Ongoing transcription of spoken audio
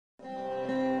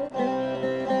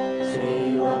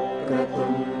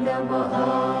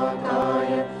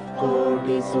ശ്രീവക്രതുണ്ഡമഹാകായ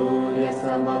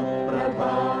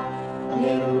കോടിസൂര്യസമപ്രഭാ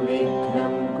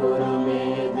നിർവിഘ്നം കുരു മേ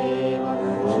ദേവ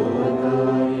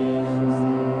ശുഭകാര്യേഷു.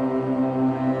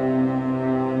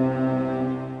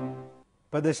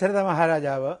 ഇപ്പോൾ ദശരഥ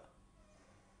മഹാരാജാവ്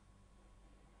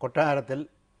കൊട്ടാരത്തിൽ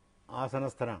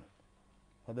ആസനസ്ഥനാണ്,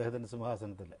 അദ്ദേഹത്തിൻ്റെ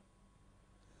സിംഹാസനത്തിൽ.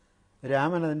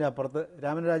 രാമൻ അതിൻ്റെ അപ്പുറത്ത്,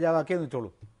 രാമൻ രാജാവാക്കിയെന്ന് വെച്ചോളൂ,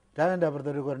 രാമൻ്റെ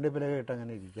അപ്പുറത്ത് ഒരു കൊരണ്ടിപ്പലക ഇട്ട്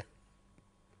അങ്ങനെ ഇരിക്കുക.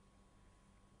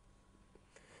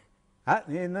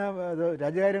 നീ ഇന്ന്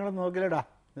രാജ്യകാര്യങ്ങളൊന്നും നോക്കില്ലടാ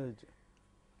എന്ന് ചോദിച്ചു.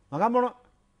 നോക്കാൻ പോണോ?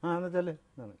 എന്ന് വെച്ചാൽ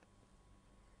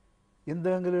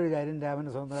എന്തെങ്കിലും ഒരു കാര്യം രാമന്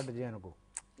സ്വന്തമായിട്ട് ചെയ്യാനൊക്കെ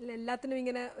എല്ലാത്തിനും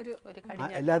ഇങ്ങനെ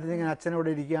എല്ലാത്തിനും ഇങ്ങനെ അച്ഛനോട്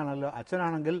ഇരിക്കുകയാണല്ലോ.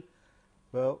 അച്ഛനാണെങ്കിൽ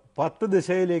 10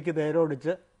 ദിശയിലേക്ക്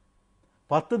തേരോടിച്ച്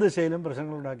 10 ദിശയിലും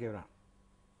പ്രശ്നങ്ങളുണ്ടാക്കിയവരാണ്.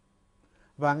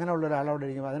 അപ്പോൾ അങ്ങനെയുള്ള ഒരാളവിടെ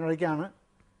ഇരിക്കുമ്പോൾ അതിനിടയ്ക്കാണ്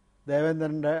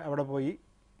ദേവേന്ദ്രൻ്റെ അവിടെ പോയി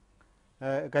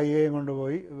കൈകയും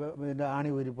കൊണ്ടുപോയി ഇതിൻ്റെ ആണി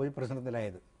ഊരിപ്പോയി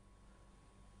പ്രശ്നത്തിലായത്.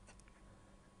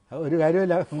 ഒരു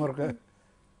കാര്യമില്ല അവർക്ക്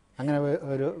അങ്ങനെ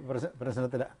ഒരു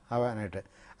പ്രശ്നത്തിൽ ആവാനായിട്ട്.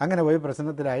 അങ്ങനെ പോയി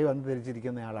പ്രശ്നത്തിലായി വന്ന്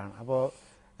തിരിച്ചിരിക്കുന്ന ആളാണ്. അപ്പോൾ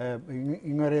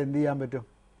ഇങ്ങനെ എന്ത് ചെയ്യാൻ പറ്റും?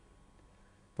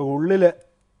 ഇപ്പോൾ ഉള്ളിൽ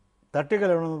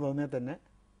തട്ടിക്കലണമെന്ന് തോന്നിയാൽ തന്നെ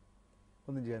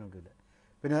ഒന്നും ചെയ്യാൻ നോക്കില്ല.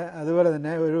 പിന്നെ അതുപോലെ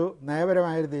തന്നെ ഒരു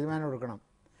നയപരമായൊരു തീരുമാനം എടുക്കണം.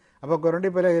 അപ്പോൾ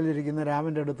കൊരണ്ടിപ്പലകയിലിരിക്കുന്ന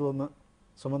രാമൻ്റെ അടുത്ത് വന്ന്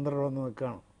സുമന്ത്രർ വന്ന്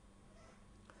നിൽക്കുകയാണ്.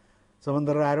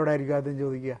 സുമന്ത്രർ ആരോടായിരിക്കും ആദ്യം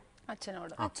ചോദിക്കുക?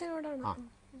 അച്ഛനോടാണ്.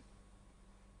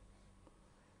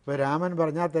 ഇപ്പോൾ രാമൻ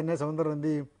പറഞ്ഞാൽ തന്നെ സുമന്ത്രർ എന്ത്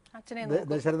ചെയ്യും?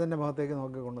 ദശരഥൻ്റെ മുഖത്തേക്ക്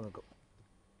നോക്കിക്കൊണ്ട് നിൽക്കും.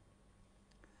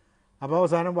 അപ്പോൾ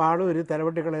അവസാനം വാളൂരി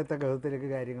തലവെട്ടിക്കളയത്തക്ക വിധത്തിലേക്ക്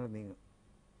കാര്യങ്ങൾ നീങ്ങും.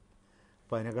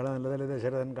 അപ്പോൾ അതിനേക്കാളും നല്ലതല്ലേ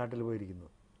ദശരഥൻ കാട്ടിൽ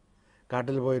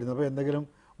പോയിരുന്നപ്പോൾ എന്തെങ്കിലും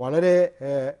വളരെ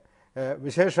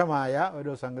വിശേഷമായ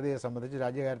ഒരു സംഗതിയെ സംബന്ധിച്ച്,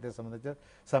 രാജ്യകാര്യത്തെ സംബന്ധിച്ച്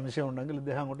സംശയം ഉണ്ടെങ്കിൽ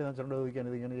ഇദ്ദേഹം അങ്ങോട്ട് വെച്ചുകൊണ്ട് ചോദിക്കാൻ,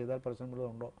 ഇതിങ്ങനെ ചെയ്താൽ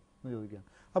പ്രശ്നങ്ങളുണ്ടോ എന്ന് ചോദിക്കാൻ.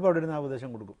 അപ്പോൾ അവിടെ ഇരുന്ന് ആ ഉപദേശം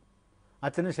കൊടുക്കും.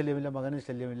 അച്ഛനും ശല്യമില്ല, മകനും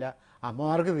ശല്യമില്ല,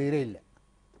 അമ്മമാർക്ക് തീരെയില്ല.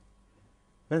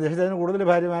 പിന്നെ ദശരഥന് കൂടുതൽ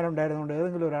ഭാര്യമാരുണ്ടായിരുന്നുകൊണ്ട്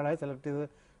ഏതെങ്കിലും ഒരാളെ സെലക്ട് ചെയ്ത്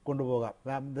കൊണ്ടുപോകാം.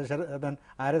 ദശരഥൻ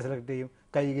ആരെ സെലക്ട് ചെയ്യും?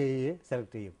 കൈകേയിയെ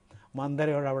സെലക്ട് ചെയ്യും.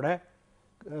 മന്ദരയോടവിടെ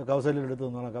കൗസല്യെടുത്ത്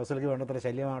നിന്നോളാം, കൗസല്യക്ക് വേണ്ടത്ര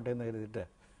ശല്യമാവട്ടെ എന്ന് കരുതിയിട്ട്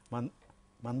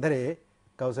മന്ദരയെ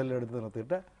കൗസല്യെടുത്ത്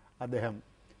നിർത്തിയിട്ട് അദ്ദേഹം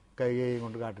കൈകേയും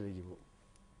കൊണ്ട് കാട്ടിലേക്ക് പോകും.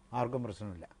 ആർക്കും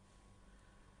പ്രശ്നമില്ല.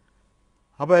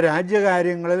 അപ്പോൾ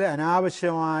രാജ്യകാര്യങ്ങളിൽ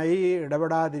അനാവശ്യമായി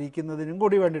ഇടപെടാതിരിക്കുന്നതിനും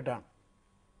കൂടി വേണ്ടിയിട്ടാണ്.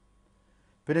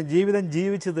 പിന്നെ ജീവിതം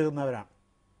ജീവിച്ച് തീർന്നവരാണ്.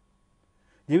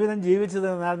 ജീവിതം ജീവിച്ച്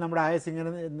തീർന്നാൽ നമ്മുടെ ആയുസ് ഇങ്ങനെ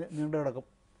നീണ്ടു കിടക്കും.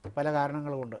 പല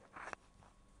കാരണങ്ങൾ കൊണ്ട്.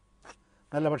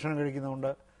 നല്ല ഭക്ഷണം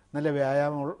കഴിക്കുന്നതുകൊണ്ട്, നല്ല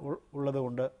വ്യായാമം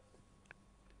ഉള്ളതുകൊണ്ട്,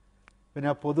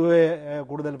 പിന്നെ പൊതുവെ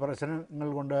കൂടുതൽ പ്രശ്നങ്ങൾ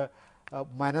കൊണ്ട്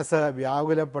മനസ്സ്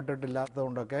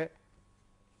വ്യാകുലപ്പെട്ടിട്ടില്ലാത്തതുകൊണ്ടൊക്കെ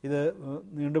ഇത്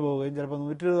നീണ്ടുപോവുകയും ചിലപ്പോൾ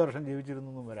 120 വർഷം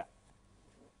ജീവിച്ചിരുന്നെന്നും വരാം.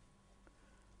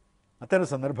 അത്തരം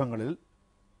സന്ദർഭങ്ങളിൽ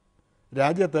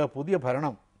രാജ്യത്ത് പുതിയ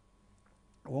ഭരണവും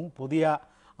പുതിയ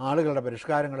ആളുകളുടെ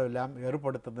പരിഷ്കാരങ്ങളും എല്ലാം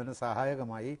ഏർപ്പെടുത്തുന്നതിന്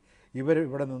സഹായകമായി ഇവർ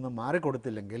ഇവിടെ നിന്ന്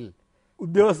മാറിക്കൊടുത്തില്ലെങ്കിൽ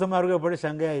ഉദ്യോഗസ്ഥന്മാർക്ക് എപ്പോഴും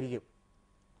ശങ്കയായിരിക്കും.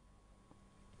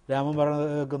 രാമൻ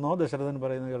പറയുന്നത് കേൾക്കുന്നോ, ദശരഥൻ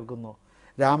പറയുന്നത് കേൾക്കുന്നോ?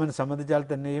 രാമൻ സമ്മതിച്ചാൽ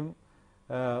തന്നെയും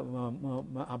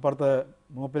അപ്പുറത്ത്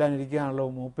മൂപ്പിലാനിരിക്കുകയാണല്ലോ,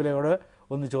 മൂപ്പിലയോട്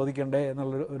ഒന്ന് ചോദിക്കണ്ടേ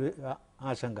എന്നുള്ളൊരു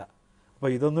ആശങ്ക. അപ്പോൾ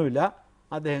ഇതൊന്നുമില്ല.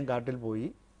 അദ്ദേഹം കാട്ടിൽ പോയി,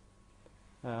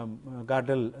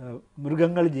 കാട്ടിൽ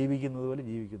മൃഗങ്ങൾ ജീവിക്കുന്നത് പോലെ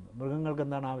ജീവിക്കുന്നു. മൃഗങ്ങൾക്ക്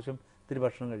എന്താണ് ആവശ്യം? ഇത്തിരി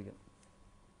ഭക്ഷണം കഴിക്കണം,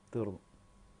 തീർന്നു.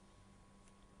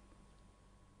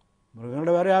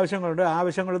 മൃഗങ്ങളുടെ വേറെ ആവശ്യങ്ങളുണ്ട്.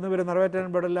 ആവശ്യങ്ങളൊന്നും ഇവർ നിറവേറ്റാൻ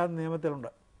പാടില്ല എന്ന്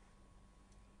നിയമത്തിലുണ്ട്.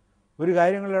 ഒരു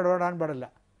കാര്യങ്ങളിൽ ഇടപെടാൻ പാടില്ല.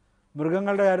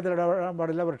 മൃഗങ്ങളുടെ കാര്യത്തിൽ ഇടപെടാൻ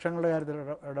പാടില്ല, വൃക്ഷങ്ങളുടെ കാര്യത്തിൽ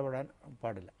ഇടപെടാൻ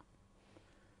പാടില്ല.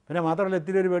 പിന്നെ മാത്രമല്ല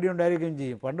ഇത്തിരി ഒരു പേടി ഉണ്ടായിരിക്കുകയും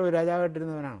ചെയ്യും. പണ്ട് ഒരു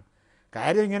രാജാവായിട്ടിരുന്നവനാണ്.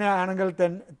 കാര്യം ഇങ്ങനെ ആണെങ്കിൽ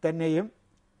തന്നെയും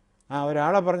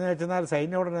ഒരാളെ പറഞ്ഞു വെച്ചെന്നാൽ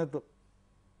സൈന്യം ഉടനെ എത്തും.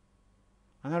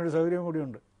 അങ്ങനൊരു സൗകര്യം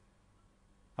കൂടിയുണ്ട്.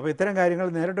 അപ്പോൾ ഇത്തരം കാര്യങ്ങൾ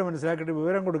നേരിട്ട് മനസ്സിലാക്കിയിട്ട്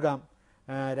വിവരം കൊടുക്കാം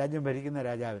രാജ്യം ഭരിക്കുന്ന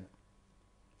രാജാവിന്.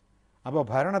 അപ്പോൾ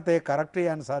ഭരണത്തെ കറക്റ്റ്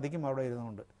ചെയ്യാൻ സാധിക്കും അവിടെ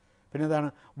ഇരുന്നുകൊണ്ട്. പിന്നെ എന്താണ്?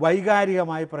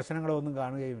 വൈകാരികമായി പ്രശ്നങ്ങളൊന്നും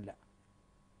കാണുകയുമില്ല.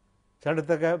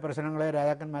 ചിലടത്തൊക്കെ പ്രശ്നങ്ങളെ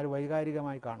രാജാക്കന്മാർ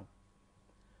വൈകാരികമായി കാണും.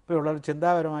 ഇപ്പോൾ ഉള്ള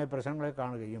ചിന്താപരമായ പ്രശ്നങ്ങളെ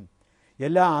കാണുകയും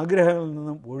എല്ലാ ആഗ്രഹങ്ങളിൽ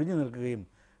നിന്നും ഒഴിഞ്ഞു നിൽക്കുകയും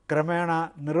ക്രമേണ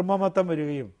നിർമ്മമത്വം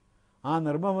വരികയും ആ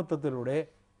നിർമ്മമത്വത്തിലൂടെ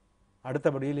അടുത്ത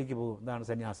പടിയിലേക്ക് പോകും. എന്താണ്?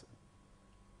 സന്യാസം.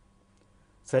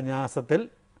 സന്യാസത്തിൽ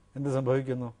എന്ത്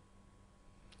സംഭവിക്കുന്നു?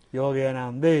 യോഗേന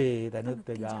അന്തേ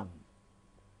തനുത്യജാം.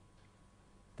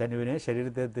 തനുവിനെ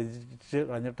ശരീരത്തെ ത്യജിച്ച്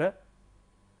കളഞ്ഞിട്ട്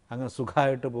അങ്ങ്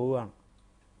സുഖമായിട്ട് പോവുകയാണ്.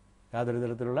 യാതൊരു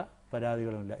തരത്തിലുള്ള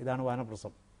പരാതികളുമില്ല. ഇതാണ്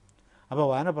വാനപ്രസ്ഥം. അപ്പോൾ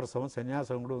വാനപ്രസ്ഥവും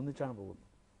സന്യാസവും കൂടി ഒന്നിച്ചാണ് പോകുന്നത്.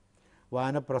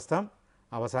 വാനപ്രസ്ഥം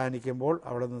അവസാനിക്കുമ്പോൾ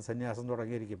അവിടെ നിന്ന് സന്യാസം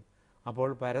തുടങ്ങിയിരിക്കും. അപ്പോൾ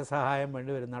പരസഹായം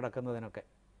വേണ്ടി വരും നടക്കുന്നതിനൊക്കെ.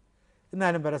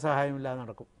 എന്നാലും പരസഹായമില്ലാതെ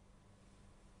നടക്കും.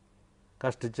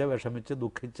 കഷ്ടിച്ച് വിഷമിച്ച്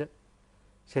ദുഃഖിച്ച്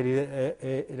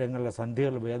ശരീരങ്ങളിലെ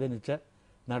സന്ധികൾ വേദനിച്ച്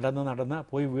നടന്ന്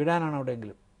പോയി വീഴാനാണ്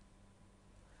എവിടെയെങ്കിലും.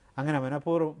 അങ്ങനെ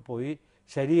മനഃപൂർവ്വം പോയി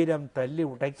ശരീരം തല്ലി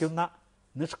ഉടയ്ക്കുന്ന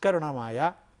നിഷ്കരുണമായ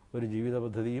ഒരു ജീവിത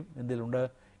പദ്ധതിയും എന്തിലുണ്ട്?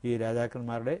 ഈ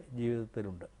രാജാക്കന്മാരുടെ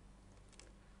ജീവിതത്തിലുണ്ട്.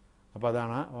 അപ്പോൾ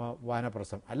അതാണ്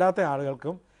വാനപ്രസ്ഥം. അല്ലാത്ത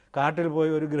ആളുകൾക്കും കാട്ടിൽ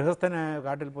പോയി ഒരു ഗൃഹസ്ഥനായ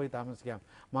കാട്ടിൽ പോയി താമസിക്കാം.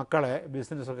 മക്കളെ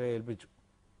ബിസിനസ്സൊക്കെ ഏൽപ്പിച്ചു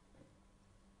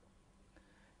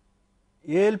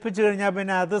കഴിഞ്ഞാൽ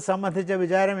പിന്നെ അത് സംബന്ധിച്ച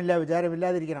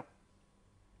വിചാരമില്ലാതിരിക്കണം.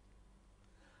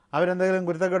 അവരെന്തെങ്കിലും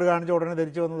കുരുത്തക്കേട് കാണിച്ച് ഉടനെ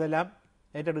ധരിച്ചു വന്നതെല്ലാം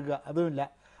ഏറ്റെടുക്കുക, അതുമില്ല.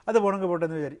 അത് പോണെങ്കിൽ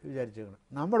പോട്ടെന്ന് വിചാരിച്ചേക്കണം.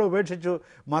 നമ്മൾ ഉപേക്ഷിച്ചു,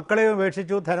 മക്കളെയും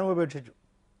ഉപേക്ഷിച്ചു, ധനവും ഉപേക്ഷിച്ചു,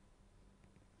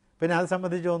 പിന്നെ അത്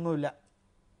സംബന്ധിച്ച് ഒന്നുമില്ല.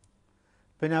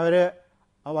 പിന്നെ അവർ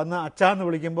വന്ന് അച്ഛാന്ന്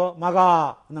വിളിക്കുമ്പോൾ മകാ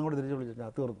എന്നങ്ങോട്ട് തിരിച്ച് വിളിച്ചിട്ട്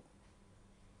തീർന്നു.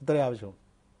 ഇത്രയും ആവശ്യമുണ്ട്.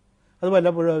 അത്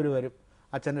വല്ലപ്പോഴും അവർ വരും,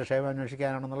 അച്ഛൻ്റെ ക്ഷേമം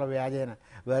അന്വേഷിക്കാനാണെന്നുള്ള വ്യാജേന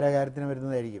വേറെ കാര്യത്തിന്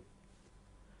വരുന്നതായിരിക്കും.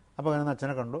 അപ്പോൾ അങ്ങനെ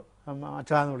അച്ഛനെ കണ്ടു,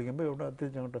 അച്ഛാന്ന് വിളിക്കുമ്പോൾ ഇവിടെ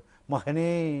തിരിച്ചങ്ങോട്ട് മകനേ,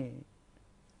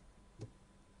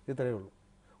 ഇത്രയേ ഉള്ളൂ.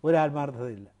 ഒരു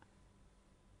ആത്മാർത്ഥതയില്ല,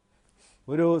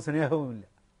 ഒരു സ്നേഹവുമില്ല,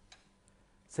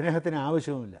 സ്നേഹത്തിന്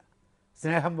ആവശ്യവുമില്ല.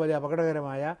 സ്നേഹം പോലെ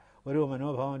അപകടകരമായ ഒരു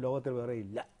മനോഭാവം ലോകത്തിൽ വേറെ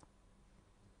ഇല്ല.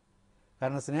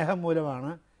 കാരണം സ്നേഹം മൂലമാണ്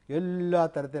എല്ലാ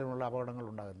തരത്തിലുമുള്ള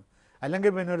അപകടങ്ങളുണ്ടാകുന്നത്.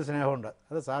 അല്ലെങ്കിൽ പിന്നെ ഒരു സ്നേഹമുണ്ട്,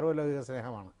 അത് സാർവലൗകിക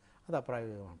സ്നേഹമാണ്, അത്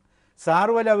അപ്രായോഗികമാണ്.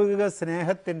 സാർവലൗകിക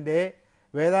സ്നേഹത്തിൻ്റെ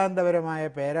വേദാന്തപരമായ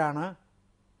പേരാണ്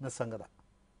നിസ്സംഗത.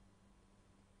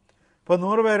 ഇപ്പോൾ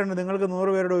 100 പേരുണ്ട്, നിങ്ങൾക്ക് 100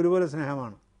 പേരുടെ ഒരുപോലെ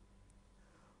സ്നേഹമാണ്.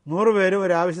 100 പേരും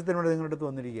ഒരാവശ്യത്തിനോട് നിങ്ങളുടെ അടുത്ത്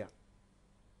വന്നിരിക്കുകയാണ്.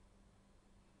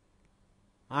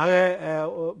 ആകെ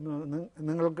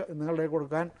നിങ്ങളുടെ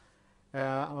കൊടുക്കാൻ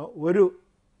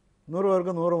 100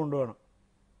 പേർക്ക് 100 മുണ്ട് വേണം.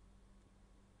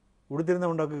 ഉടുത്തിരുന്ന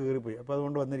മുണ്ടൊക്കെ കീറിപ്പോയി, അപ്പോൾ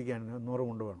അതുകൊണ്ട് വന്നിരിക്കുകയാണ് 100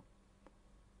 മുണ്ട് വേണം.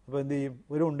 അപ്പോൾ എന്തു ചെയ്യും?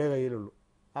 ഒരു മുണ്ടേ കയ്യിലുള്ളൂ,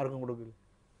 ആർക്കും കൊടുക്കില്ല.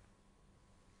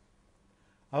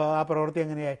 അപ്പോൾ ആ പ്രവൃത്തി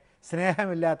എങ്ങനെയായി?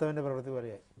 സ്നേഹമില്ലാത്തവൻ്റെ പ്രവൃത്തി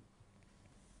പോലെയായി.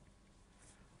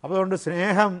 അപ്പോൾ അതുകൊണ്ട്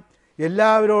സ്നേഹം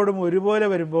എല്ലാവരോടും ഒരുപോലെ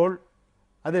വരുമ്പോൾ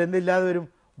അതിലെന്തില്ലാതെ വരും?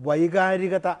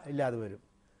 വൈകാരികത ഇല്ലാതെ വരും.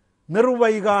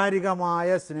 നിർവൈകാരികമായ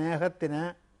സ്നേഹത്തിന്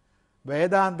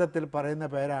വേദാന്തത്തിൽ പറയുന്ന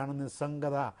പേരാണ്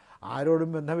നിസ്സംഗത. ആരോടും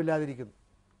ബന്ധമില്ലാതിരിക്കുന്നു.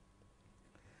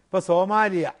 ഇപ്പോൾ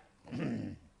സോമാലിയ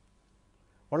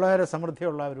വളരെ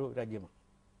സമൃദ്ധിയുള്ള ഒരു രാജ്യമാണ്.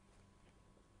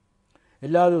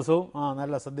 എല്ലാ ദിവസവും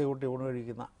നല്ല സദ്യ കൂട്ടി ഊണ്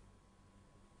കഴിക്കുന്ന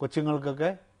കൊച്ചുങ്ങൾക്കൊക്കെ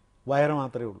വയറ്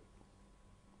മാത്രമേ ഉള്ളൂ,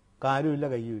 കാലുമില്ല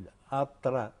കയ്യുമില്ല.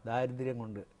 അത്ര ദാരിദ്ര്യം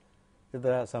കൊണ്ട്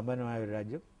ഇത്ര സമ്പന്നമായ ഒരു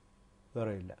രാജ്യം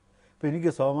വേറെ ഇല്ല. അപ്പോൾ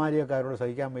എനിക്ക് സോമാലിയക്കാരോട്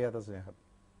സഹിക്കാൻ വയ്യാത്ത സ്നേഹം.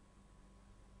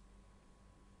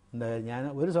 എന്താ, ഞാൻ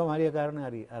ഒരു സോമാലിയക്കാരനെ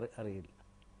അറിയില്ല.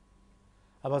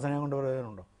 അപ്പോൾ സ്നേഹം കൊണ്ട്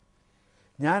പ്രയോജനമുണ്ടോ?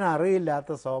 ഞാൻ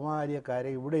അറിയില്ലാത്ത സോമാലിയക്കാരെ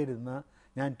ഇവിടെ ഇരുന്ന്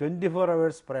ഞാൻ 24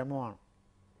 hours പ്രേമമാണ്.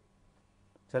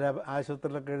 ചില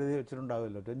ആശുപത്രിയിലൊക്കെ എഴുതി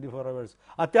വെച്ചിട്ടുണ്ടാവുമല്ലോ, 24 hours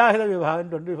അത്യാഹിത വിഭാഗം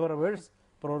 24 hours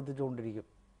പ്രവർത്തിച്ചുകൊണ്ടിരിക്കും.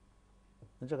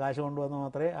 എന്നുവെച്ചാൽ കാശ് കൊണ്ടുവന്ന്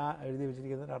മാത്രമേ ആ എഴുതി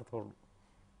വെച്ചിരിക്കുന്നതിന് അർത്ഥമുള്ളൂ.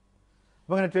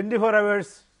 അപ്പോൾ അങ്ങനെ 24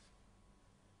 hours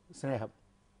സ്നേഹം.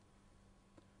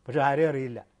 പക്ഷെ ആരെയും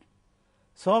അറിയില്ല.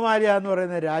 സോമാലിയ എന്ന്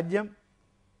പറയുന്ന രാജ്യം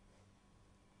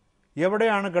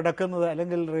എവിടെയാണ് കിടക്കുന്നത്?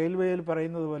 അല്ലെങ്കിൽ റെയിൽവേയിൽ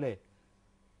പറയുന്നത് പോലെ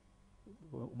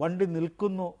വണ്ടി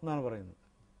നിൽക്കുന്നു എന്നാണ് പറയുന്നത്.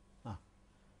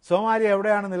 സോമാലിയ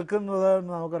എവിടെയാണ് നിൽക്കുന്നത്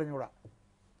എന്ന് നമുക്കറിഞ്ഞൂടാ.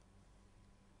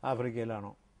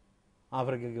 ആഫ്രിക്കയിലാണോ?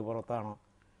 ആഫ്രിക്കയ്ക്ക് പുറത്താണോ?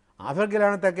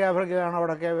 ആഫ്രിക്കയിലാണോ? തെക്കേ ആഫ്രിക്കയിലാണോ?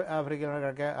 വടക്കേ ആഫ്രിക്കയിലാണോ?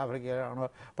 കിഴക്കേ ആഫ്രിക്കയിലാണോ?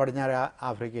 പടിഞ്ഞാറ്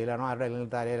ആഫ്രിക്കയിലാണോ? ആരുടെ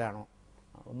അല്ലെങ്കിൽ തലയിലാണോ?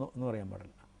 ഒന്നും അറിയാൻ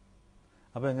പാടില്ല.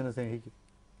 അപ്പോൾ എങ്ങനെ സ്നേഹിക്കും?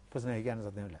 ഇപ്പോൾ സ്നേഹിക്കാനും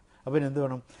സത്യമില്ല. അപ്പോൾ എന്ത്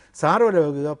വേണം?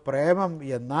 സാർവലൗകിക പ്രേമം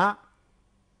എന്ന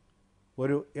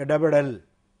ഒരു ഇടപെടൽ,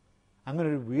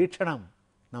 അങ്ങനൊരു വീക്ഷണം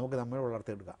നമുക്ക് നമ്മൾ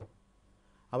വളർത്തിയെടുക്കാം.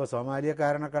 അപ്പോൾ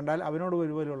സോമാലിയക്കാരനെ കണ്ടാൽ അവനോട്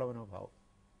ഒരുപോലെയുള്ള മനോഭാവം.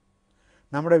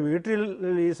 നമ്മുടെ വീട്ടിൽ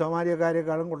ഈ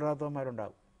സോമാലിയക്കാരെക്കാളും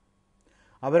കൊള്ളാത്തവന്മാരുണ്ടാകും,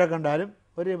 അവരെ കണ്ടാലും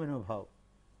ഒരേ മനോഭാവം.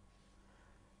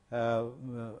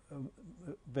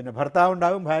 പിന്നെ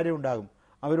ഭർത്താവുണ്ടാകും, ഭാര്യ ഉണ്ടാകും,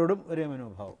 അവരോടും ഒരേ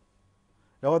മനോഭാവം.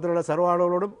 ലോകത്തിലുള്ള സർവ്വ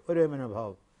ആളുകളോടും ഒരേ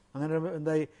മനോഭാവം. അങ്ങനെ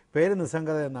എന്തായി? പേര്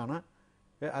നിസ്സംഗത എന്നാണ്,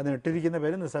 അതിനിട്ടിരിക്കുന്ന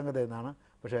പേര് നിസ്സംഗത എന്നാണ്.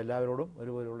 പക്ഷേ എല്ലാവരോടും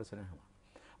ഒരുപോലെയുള്ള സ്നേഹമാണ്.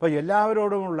 അപ്പോൾ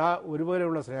എല്ലാവരോടുമുള്ള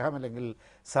ഒരുപോലെയുള്ള സ്നേഹമല്ലെങ്കിൽ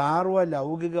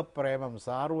സാർവലൗകിക പ്രേമം,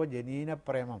 സാർവജനീന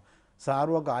പ്രേമം,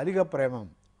 സാർവകാലിക പ്രേമം,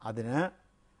 അതിന്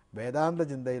വേദാന്ത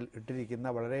ചിന്തയിൽ ഇട്ടിരിക്കുന്ന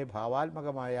വളരെ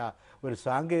ഭാവാത്മകമായ ഒരു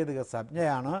സാങ്കേതിക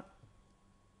സംജ്ഞയാണ്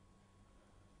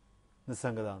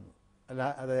നിസ്സംഗത എന്ന്.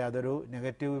 അതൊരു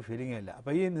നെഗറ്റീവ് ഫീലിംഗ് അല്ല.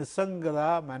 അപ്പോൾ ഈ നിസ്സംഗത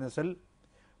മനസ്സിൽ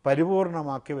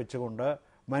പരിപൂർണമാക്കി വെച്ചുകൊണ്ട്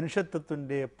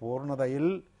മനുഷ്യത്വത്തിൻ്റെ പൂർണ്ണതയിൽ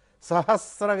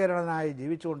സഹസ്രകരണനായി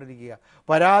ജീവിച്ചുകൊണ്ടിരിക്കുക.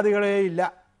 പരാതികളേ ഇല്ല.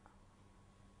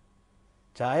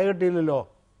 ചായ കിട്ടിയില്ലല്ലോ,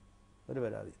 ഒരു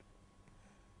പരാതി.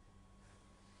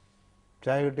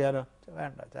 ചായ കിട്ടിയാലോ?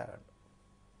 വേണ്ട, ചായ വേണ്ട.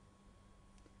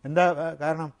 എന്താ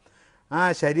കാരണം? ആ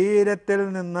ശരീരത്തിൽ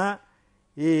നിന്ന്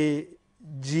ഈ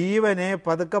ജീവനെ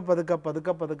പതുക്കെ പതുക്കെ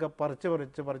പതുക്കെ പതുക്കെ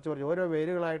പറിച്ച് ഓരോ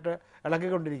വേരുകളായിട്ട്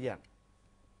ഇളക്കിക്കൊണ്ടിരിക്കുകയാണ്.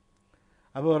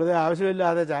 അപ്പോൾ വെറുതെ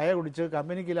ആവശ്യമില്ലാതെ ചായ കുടിച്ച്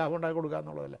കമ്പനിക്ക് ലാഭം ഉണ്ടാക്കി കൊടുക്കുക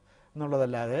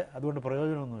എന്നുള്ളതല്ലാതെ അതുകൊണ്ട്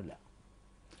പ്രയോജനമൊന്നുമില്ല.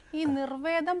 ഈ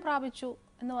നിർവേദം പ്രാപിച്ചു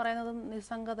എന്ന് പറയുന്നതും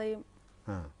നിസ്സംഗതയും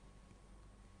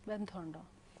ബന്ധമുണ്ടോ?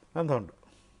 ബന്ധമുണ്ട്.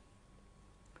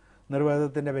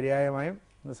 നിർവേദത്തിൻ്റെ പര്യായമായും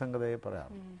നിസ്സംഗതയെ പറയാം.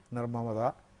 നിർമ്മമത,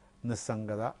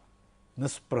 നിസ്സംഗത,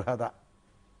 നിസ്പൃഹത,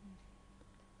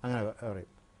 അങ്ങനെ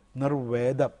പറയും.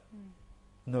 നിർവേദം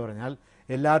എന്ന് പറഞ്ഞാൽ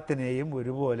എല്ലാത്തിനെയും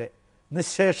ഒരുപോലെ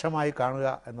നിശ്ശേഷമായി കാണുക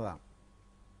എന്നതാണ്.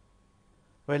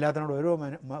 അപ്പോൾ എല്ലാത്തിനോടും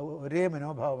ഒരേ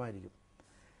മനോഭാവമായിരിക്കും.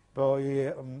 ഇപ്പോൾ ഈ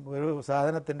ഒരു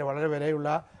സാധനത്തിൻ്റെ വളരെ വിലയുള്ള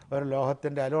ഒരു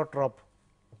ലോഹത്തിൻ്റെ അലോട്രോപ്പ്,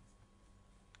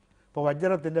 ഇപ്പോൾ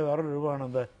വജ്രത്തിൻ്റെ വേറൊരു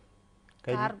രൂപമാണെന്ത്?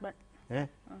 കരി.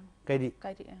 കരി.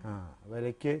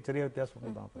 വിലയ്ക്ക് ചെറിയ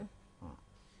വ്യത്യാസമുണ്ട് മാത്രമേ.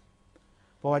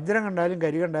 ഇപ്പോൾ വജ്രം കണ്ടാലും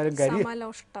കരി കണ്ടാലും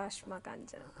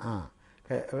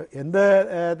എന്ത്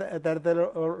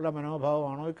തരത്തിലുള്ള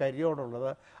മനോഭാവമാണോ ഈ കരിയോടുള്ളത്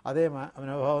അതേ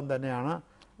മനോഭാവം തന്നെയാണ്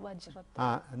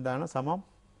എന്താണ് സമം?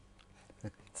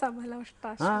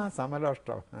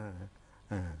 സമലോഷ്ടം.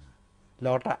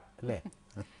 ലോട്ട അല്ലേ?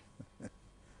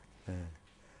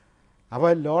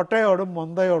 അപ്പോൾ ലോട്ടയോടും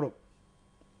മൊന്തയോടും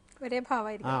ഒരേ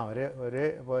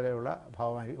പോലെയുള്ള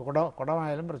ഭാവമായിരിക്കും.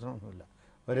 കുടമായാലും പ്രശ്നമൊന്നുമില്ല.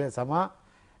 ഒരു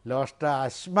ലോഷ്ട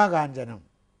അശ്മകാഞ്ചനം.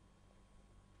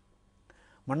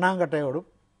 മണ്ണാങ്കട്ടയോടും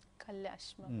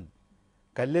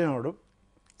കല്ലിനോടും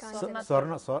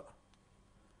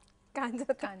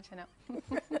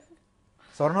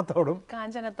സ്വർണത്തോടും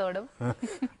കാഞ്ചനത്തോടും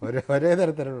ഒരേ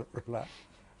തരത്തിലുള്ള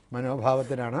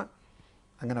മനോഭാവത്തിനാണ്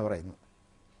അങ്ങനെ പറയുന്നത്.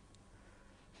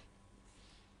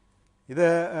 ഇത്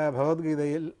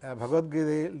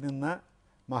ഭഗവത്ഗീതയിൽ നിന്ന്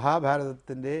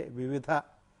മഹാഭാരതത്തിൻ്റെ വിവിധ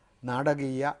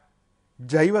നാടകീയ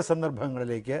ജൈവ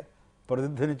സന്ദർഭങ്ങളിലേക്ക്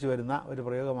പ്രതിധ്വനിച്ചു വരുന്ന ഒരു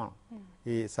പ്രയോഗമാണ്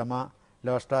ഈ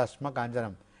ലോഷ്ടാശ്മ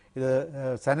കാഞ്ചനം. ഇത്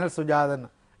സനൽ സുജാതൻ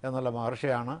എന്നുള്ള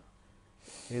മഹർഷിയാണ്.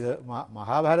 ഇത്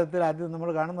മഹാഭാരതത്തിൽ ആദ്യം നമ്മൾ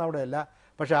കാണുന്ന അവിടെയല്ല,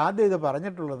 പക്ഷെ ആദ്യം ഇത്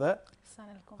പറഞ്ഞിട്ടുള്ളത്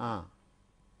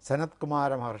സനത്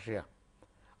കുമാര മഹർഷിയാണ്.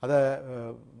 അത്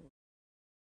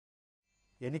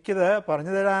എനിക്കിത്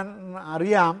പറഞ്ഞു തരാൻ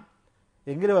അറിയാം,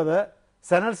 എങ്കിലും അത്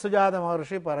സനൽ സുജാത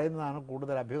മഹർഷി പറയുന്നതാണ്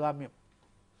കൂടുതൽ അഭികാമ്യം.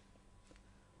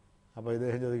 അപ്പോൾ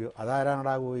ഇദ്ദേഹം ചോദിക്കും,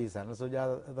 അതാരാണടാകൂ ഈ സനൽ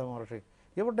സുജാത മഹർഷി?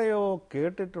 എവിടെയോ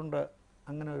കേട്ടിട്ടുണ്ട്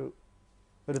അങ്ങനെ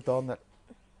ഒരു തോന്നൽ.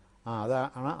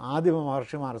 അതാണ് ആദിമ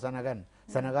മഹർഷിമാർ,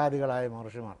 സനകാദികളായ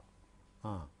മഹർഷിമാർ.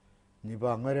 ഇനിയിപ്പോൾ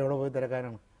അങ്ങനെ എവിടെ പോയി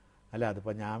തിരക്കാനാണ്? അല്ല,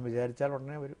 അതിപ്പോൾ ഞാൻ വിചാരിച്ചാൽ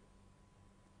ഉടനെ വരും.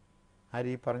 ആര്?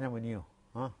 ഈ പറഞ്ഞ മുനിയോ?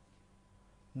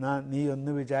 എന്നാ നീ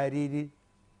ഒന്ന് വിചാരീരി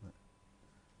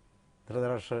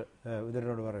ധൃതരാഷ്ട്ര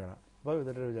വിതുരനോട് പറയണം. അപ്പോൾ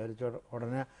വിതുരൻ വിചാരിച്ച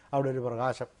ഉടനെ അവിടെ ഒരു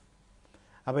പ്രകാശം.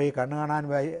 അപ്പോൾ ഈ കണ്ണു കാണാൻ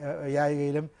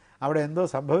വയ്യായികയിലും അവിടെ എന്തോ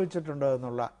സംഭവിച്ചിട്ടുണ്ടോ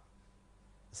എന്നുള്ള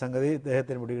സംഗതി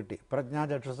ഇദ്ദേഹത്തിന് പിടികിട്ടി.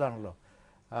 പ്രജ്ഞാചക്ഷുസാണല്ലോ.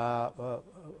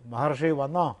 മഹർഷി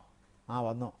വന്നോ?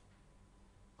 വന്നു.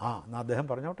 എന്നാൽ അദ്ദേഹം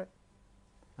പറഞ്ഞോട്ടെ.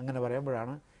 അങ്ങനെ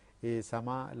പറയുമ്പോഴാണ് ഈ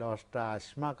ലോഷ്ട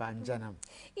അശ്മ കാഞ്ചനം.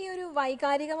 ഈ ഒരു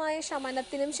വൈകാരികമായ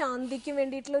ശമനത്തിനും ശാന്തിക്കും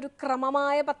വേണ്ടിയിട്ടുള്ള ഒരു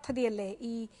ക്രമമായ പദ്ധതിയല്ലേ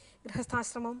ഈ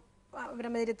ഗൃഹസ്ഥാശ്രമം?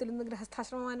 ബ്രഹ്മചര്യത്തിൽ നിന്ന്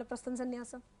ഗൃഹസ്ഥാശ്രമം, വാനപ്രസ്ഥം,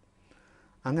 സന്യാസം.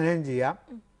 അങ്ങനെയും ചെയ്യാം.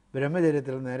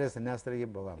 ബ്രഹ്മചര്യത്തിൽ നേരെ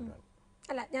സന്യാസത്തിലേക്കും പോകാൻ പറ്റും.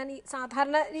 അല്ല, ഞാൻ ഈ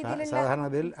സാധാരണ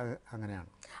രീതിയിൽ അങ്ങനെയാണ്.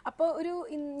 അപ്പോൾ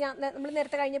നമ്മൾ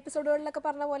നേരത്തെ കഴിഞ്ഞ എപ്പിസോഡുകളിലൊക്കെ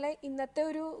പറഞ്ഞ പോലെ ഇന്നത്തെ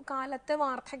ഒരു കാലത്ത്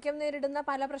വാർദ്ധക്യം നേരിടുന്ന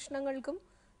പല പ്രശ്നങ്ങൾക്കും,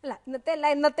 അല്ല ഇന്നത്തെ അല്ല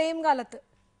എന്നത്തെയും കാലത്ത്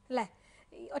അല്ലേ,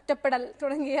 ഈ ഒറ്റപ്പെടൽ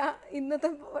തുടങ്ങിയ ഇന്നത്തെ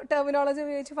ടെർമിനോളജി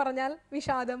ഉപയോഗിച്ച് പറഞ്ഞാൽ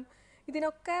വിഷാദം,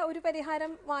 ഇതിനൊക്കെ ഒരു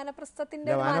പരിഹാരം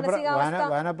വാനപ്രസ്ഥത്തിന്റെ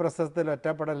വാനപ്രസ്ഥത്തിൽ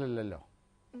ഒറ്റപ്പെടലില്ലല്ലോ.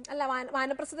 അല്ല,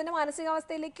 വാനപ്രസ്ഥത്തിന്റെ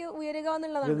മാനസികാവസ്ഥയിലേക്ക് ഉയരുക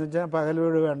എന്നുള്ളതാണ്. പകൽ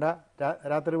വീട് വേണ്ട,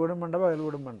 രാത്രി വീടും വേണ്ട, പകൽ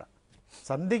വീടും വേണ്ട.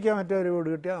 സന്ധ്യയ്ക്ക് മറ്റൊരു വീട്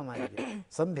കിട്ടിയാൽ നന്നായിരിക്കും.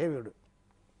 സന്ധ്യ വീട്.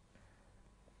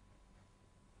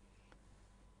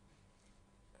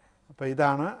 അപ്പം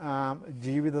ഇതാണ്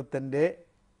ജീവിതത്തിൻ്റെ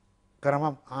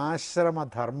ക്രമം.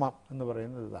 ആശ്രമധർമ്മം എന്ന്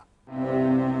പറയുന്നത് ഇതാണ്.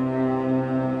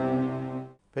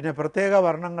 പിന്നെ പ്രത്യേക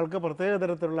വർണ്ണങ്ങൾക്ക് പ്രത്യേക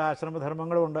തരത്തിലുള്ള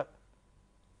ആശ്രമധർമ്മങ്ങളുമുണ്ട്.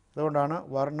 അതുകൊണ്ടാണ്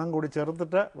വർണ്ണം കൂടി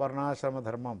ചേർത്തിട്ട്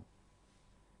വർണ്ണാശ്രമധർമ്മം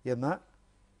എന്ന്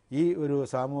ഈ ഒരു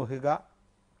സാമൂഹിക,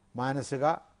 മാനസിക,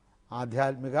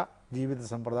 ആധ്യാത്മിക ജീവിത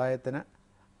സമ്പ്രദായത്തിന്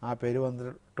ആ പേര്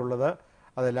വന്നിട്ടുള്ളത്.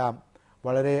 അതെല്ലാം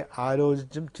വളരെ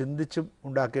ആലോചിച്ചും ചിന്തിച്ചും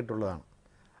ഉണ്ടാക്കിയിട്ടുള്ളതാണ്.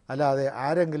 അല്ലാതെ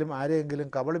ആരെങ്കിലും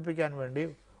കബളിപ്പിക്കാൻ വേണ്ടി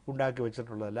ഉണ്ടാക്കി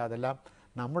വെച്ചിട്ടുള്ളതല്ല. അതെല്ലാം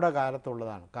നമ്മുടെ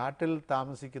കാലത്തുള്ളതാണ്. കാട്ടിൽ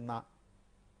താമസിക്കുന്ന,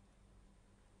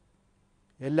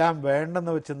 എല്ലാം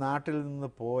വേണ്ടെന്ന് വെച്ച് നാട്ടിൽ നിന്ന്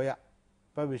പോയ,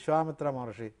 ഇപ്പോൾ വിശ്വാമിത്ര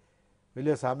മഹർഷി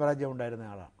വലിയ സാമ്രാജ്യം ഉണ്ടായിരുന്ന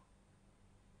ആളാണ്.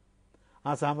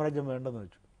 ആ സാമ്രാജ്യം വേണ്ടെന്ന്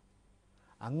വെച്ചു.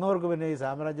 അങ്ങോർക്ക് പിന്നെ ഈ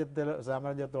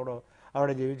സാമ്രാജ്യത്തോടോ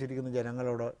അവിടെ ജീവിച്ചിരിക്കുന്ന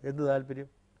ജനങ്ങളോട് എന്ത് താല്പര്യം?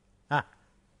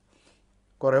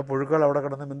 കുറേ പുഴുക്കൾ അവിടെ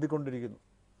കിടന്ന് മിന്തിക്കൊണ്ടിരിക്കുന്നു.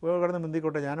 കിടന്ന്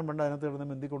മിന്തിക്കൊട്ടെ, ഞാനും പണ്ട് അതിനകത്ത് കിടന്ന്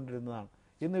മിന്തിക്കൊണ്ടിരുന്നതാണ്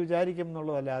എന്ന് വിചാരിക്കും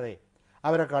എന്നുള്ളതല്ലാതെ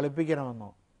അവരെ കളിപ്പിക്കണമെന്നോ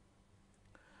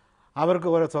അവർക്ക്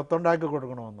കുറേ സ്വത്തുണ്ടാക്കി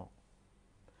കൊടുക്കണമെന്നോ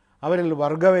അവരിൽ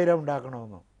വർഗവൈരം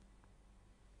ഉണ്ടാക്കണമെന്നോ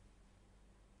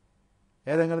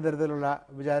ഏതെങ്കിലും തരത്തിലുള്ള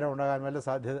വിചാരം ഉണ്ടാകാൻ വല്ല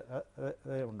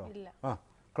സാധ്യതയുണ്ടോ?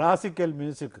 ക്ലാസിക്കൽ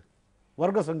മ്യൂസിക്,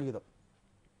 വർഗസംഗീതം,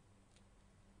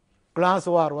 ക്ലാസ്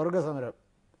വാർ, വർഗസമരം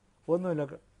ഒന്നുമില്ല.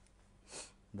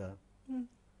 എന്താ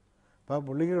അപ്പം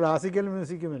പുള്ളിക്ക് classical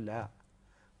മ്യൂസിക്കുമില്ല,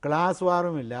 class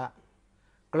വാറുമില്ല,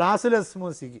 classless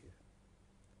music,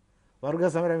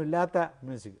 വർഗസമരമില്ലാത്ത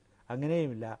music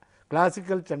അങ്ങനെയുമില്ല.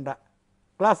 Classical ചെണ്ട,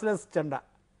 ക്ലാസ്ലെസ് ചെണ്ട,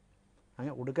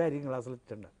 അങ്ങനെ ഉടുക്കായിരിക്കും ക്ലാസ്ലെസ്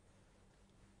ചെണ്ട.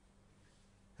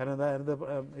 കാരണം എന്താ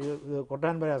ഇത്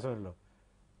കൊട്ടാൻ പ്രയാസമല്ലോ.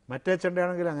 മറ്റേ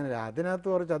ചെണ്ടയാണെങ്കിൽ അങ്ങനെയല്ല, അതിനകത്ത്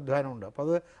കുറച്ച് അധ്വാനമുണ്ട്. അപ്പോൾ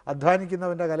അത്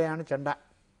അധ്വാനിക്കുന്നവൻ്റെ കലയാണ് ചെണ്ട.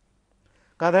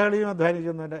 കഥകളിയും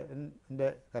അധ്വാനിക്കുന്നവൻ്റെ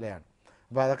കലയാണ്.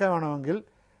 അപ്പോൾ അതൊക്കെ വേണമെങ്കിൽ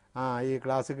ഈ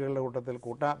ക്ലാസിക്കുകളുടെ കൂട്ടത്തിൽ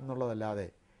കൂട്ടാം എന്നുള്ളതല്ലാതെ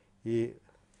ഈ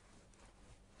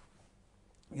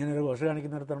ഇങ്ങനൊരു ഘോഷ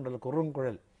കാണിക്കുന്നിടത്തുണ്ടല്ലോ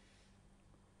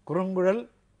കുറുങ്കുഴൽ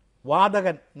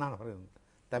വാദകൻ എന്നാണ് പറയുന്നത്.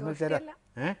 തമ്മിൽ ചില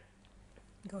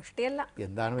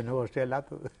എന്താണ് പിന്നെ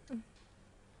ഗോഷ്ഠിയല്ലാത്തത്?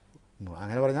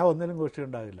 അങ്ങനെ പറഞ്ഞാൽ ഒന്നിലും ഗോഷ്ഠി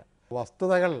ഉണ്ടാകില്ല.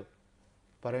 വസ്തുതകൾ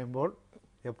പറയുമ്പോൾ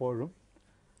എപ്പോഴും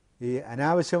ഈ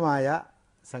അനാവശ്യമായ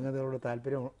സംഗതികളോട്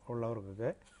താല്പര്യം ഉള്ളവർക്കൊക്കെ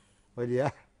വലിയ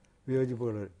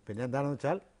വിയോജിപ്പുകൾ വരും. പിന്നെ എന്താണെന്ന്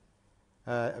വെച്ചാൽ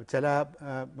ചില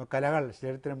കലകൾ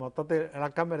ശരീരത്തിന് മൊത്തത്തിൽ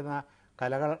ഇളക്കം വരുന്ന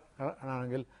കലകൾ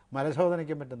ആണെങ്കിൽ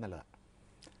മലശോധനയ്ക്കും പറ്റുന്നതാണ്.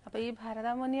 അപ്പൊ ഈ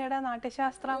ഭരതമുനിയുടെ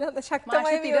നാട്യശാസ്ത്രം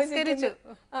ശക്തമായി തിരസ്കരിച്ചു.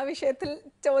 ആ വിഷയത്തിൽ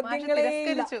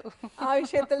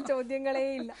ചോദ്യങ്ങളേ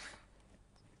ഇല്ല.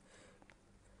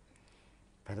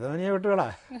 ഭരതമുനിയെ വിട്ടുകളാ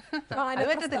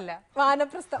പറ്റത്തില്ല.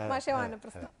 വാനപ്രസ്ഥം.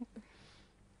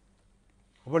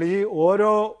 അപ്പോൾ ഈ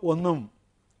ഓരോ ഒന്നും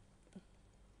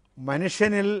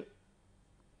മനുഷ്യനിൽ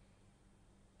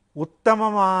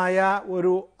ഉത്തമമായ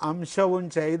ഒരു അംശവും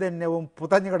ചൈതന്യവും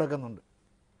പുതഞ്ഞു കിടക്കുന്നുണ്ട്.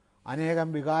 അനേകം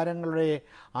വികാരങ്ങളുടെ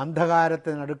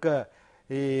അന്ധകാരത്തിനടുക്ക്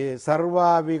ഈ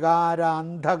സർവവികാര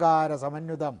അന്ധകാര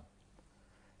സമന്വിതം,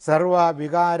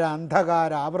 സർവവികാര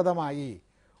അന്ധകാര ആവൃതമായി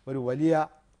ഒരു വലിയ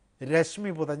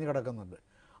രശ്മി പുതഞ്ഞു കിടക്കുന്നുണ്ട്.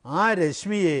 ആ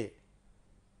രശ്മിയെ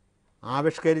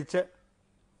ആവിഷ്കരിച്ച്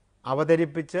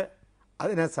അവതരിപ്പിച്ച്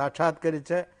അതിനെ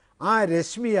സാക്ഷാത്കരിച്ച് ആ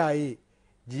രശ്മിയായി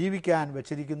ജീവിക്കാൻ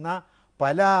വച്ചിരിക്കുന്ന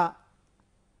പല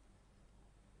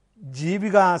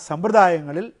ജീവികാ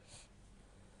സമ്പ്രദായങ്ങളിൽ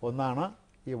ഒന്നാണ്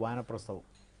ഈ വാനപ്രസ്ഥവും.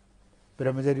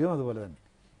 ബ്രഹ്മചര്യവും അതുപോലെ തന്നെ,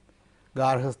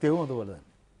 ഗാർഹസ്ഥ്യവും അതുപോലെ തന്നെ.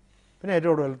 പിന്നെ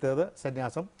ഏറ്റവും കൂടുതലത്തേത്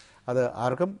സന്യാസം. അത്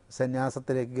ആർക്കും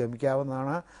സന്യാസത്തിലേക്ക്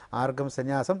ഗമിക്കാവുന്നതാണ്. ആർക്കും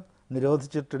സന്യാസം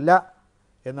നിരോധിച്ചിട്ടില്ല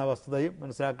എന്ന വസ്തുതയും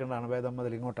മനസ്സിലാക്കേണ്ടതാണ് വേദം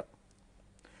മുതൽ ഇങ്ങോട്ട്.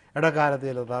 ഇടക്കാലത്ത്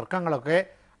ചില തർക്കങ്ങളൊക്കെ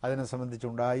അതിനെ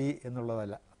സംബന്ധിച്ചുണ്ടായി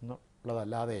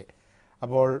എന്നുള്ളതല്ലാതെ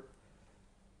അപ്പോൾ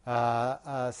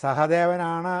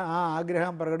സഹദേവനാണ് ആ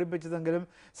ആഗ്രഹം പ്രകടിപ്പിച്ചതെങ്കിലും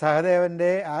സഹദേവൻ്റെ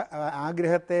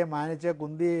ആഗ്രഹത്തെ മാനിച്ച്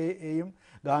കുന്തിയെയും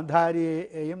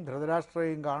ഗാന്ധാരിയെയും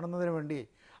ധൃതരാഷ്ട്രയെയും കാണുന്നതിന് വേണ്ടി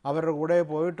അവരുടെ കൂടെ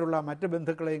പോയിട്ടുള്ള മറ്റ്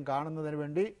ബന്ധുക്കളെയും കാണുന്നതിന്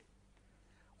വേണ്ടി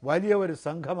വലിയ ഒരു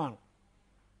സംഘമാണ്.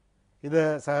 ഇത്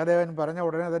സഹദേവൻ പറഞ്ഞ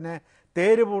ഉടനെ തന്നെ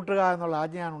തേര് പൂട്ടുക എന്നുള്ള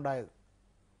ആജ്ഞയാണ് ഉണ്ടായത്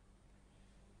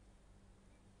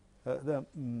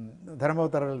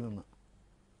ധർമ്മപുത്രരിൽ നിന്ന്.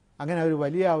 അങ്ങനെ ഒരു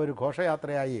വലിയ ഒരു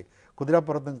ഘോഷയാത്രയായി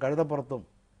കുതിരപ്പുറത്തും കഴുതപ്പുറത്തും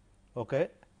ഒക്കെ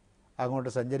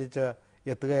അങ്ങോട്ട് സഞ്ചരിച്ച്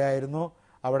എത്തുകയായിരുന്നു.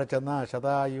 അവിടെ ചെന്ന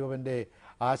ശതായുവൻ്റെ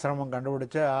ആശ്രമം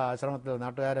കണ്ടുപിടിച്ച് ആ ആശ്രമത്തിൽ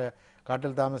നാട്ടുകാർ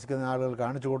കാട്ടിൽ താമസിക്കുന്ന ആളുകൾ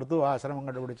കാണിച്ചു കൊടുത്തു. ആ ആശ്രമം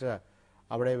കണ്ടുപിടിച്ച്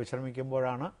അവിടെ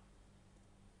വിശ്രമിക്കുമ്പോഴാണ്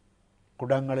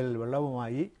കുടങ്ങളിൽ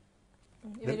വെള്ളവുമായി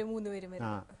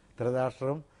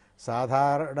ധൃതരാഷ്ട്രം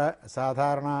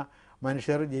സാധാരണ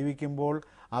മനുഷ്യർ ജീവിക്കുമ്പോൾ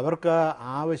അവർക്ക്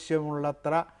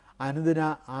ആവശ്യമുള്ളത്ര അനുദിന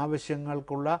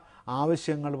ആവശ്യങ്ങൾക്കുള്ള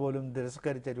ആവശ്യങ്ങൾ പോലും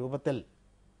തിരസ്കരിച്ച രൂപത്തിൽ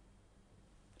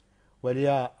വലിയ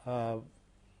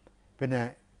പിന്നെ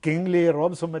കിങ്ലി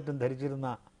റോബ്സും മറ്റും ധരിച്ചിരുന്ന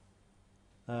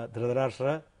ധൃതരാഷ്ട്ര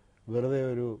വെറുതെ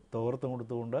ഒരു തോർത്തും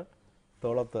കൊടുത്തുകൊണ്ട്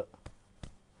തോളത്ത്,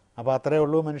 അപ്പോൾ അത്രയേ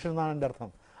ഉള്ളൂ മനുഷ്യൻ എന്നാണ് എൻ്റെ അർത്ഥം.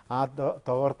 ആ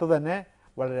തോർത്ത് തന്നെ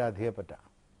വളരെ അധികപ്പറ്റ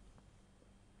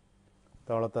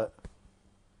തോളത്ത്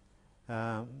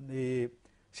ഈ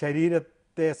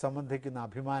ശരീരത്തെ സംബന്ധിക്കുന്ന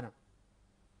അഭിമാനം.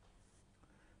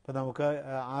 ഇപ്പം നമുക്ക്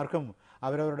ആർക്കും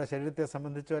അവരവരുടെ ശരീരത്തെ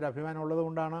സംബന്ധിച്ച് ഒരു അഭിമാനം ഉള്ളത്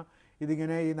കൊണ്ടാണ്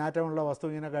ഇതിങ്ങനെ ഈ നാറ്റമുള്ള വസ്തു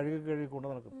ഇങ്ങനെ കഴുകി കൊണ്ടു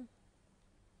നടക്കുന്നത്.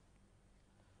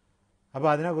 അപ്പോൾ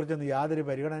അതിനെക്കുറിച്ചൊന്നും യാതൊരു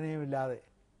പരിഗണനയും ഇല്ലാതെ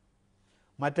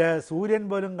മറ്റേ സൂര്യൻ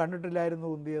പോലും കണ്ടിട്ടില്ലായിരുന്നു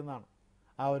കുന്തിയെന്നാണ്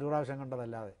ആ ഒരു പ്രാവശ്യം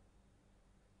കണ്ടതല്ലാതെ.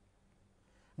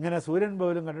 ഇങ്ങനെ സൂര്യൻ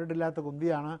പോലും കണ്ടിട്ടില്ലാത്ത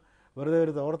കുന്തിയാണ് വെറുതെ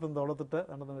ഒരു തോളത്തും തോളത്തിട്ട്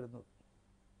നടന്നു വരുന്നത്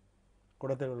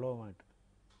കുടത്തെ വെള്ളവുമായിട്ട്.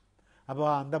 അപ്പോൾ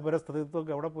ആ അന്തപുര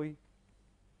സ്ത്രീത്വമൊക്കെ എവിടെ പോയി?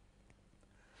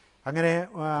 അങ്ങനെ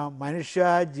മനുഷ്യ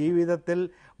ജീവിതത്തിൽ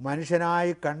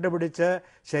മനുഷ്യനായി കണ്ടുപിടിച്ച്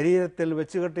ശരീരത്തിൽ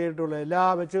വെച്ചുകെട്ടിയിട്ടുള്ള എല്ലാ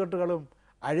വെച്ചുകെട്ടുകളും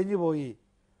അഴിഞ്ഞുപോയി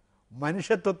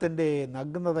മനുഷ്യത്വത്തിൻ്റെ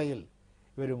നഗ്നതയിൽ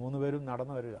ഇവർ 3 പേരും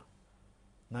നടന്നു വരിക.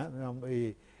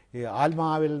 ഈ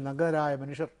ആത്മാവിൽ നഗ്നരായ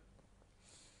മനുഷ്യർ,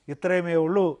 ഇത്രയുമേ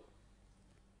ഉള്ളൂ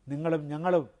നിങ്ങളും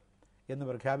ഞങ്ങളും എന്ന്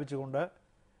പ്രഖ്യാപിച്ചുകൊണ്ട്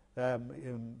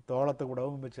തോളത്ത്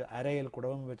കുടവും വെച്ച്, അരയിൽ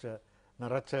കുടവും വെച്ച്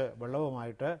നിറച്ച്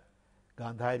വെള്ളവുമായിട്ട്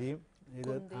ഗാന്ധാരിയും,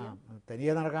 ഇത്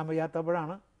തനിയെ നടക്കാൻ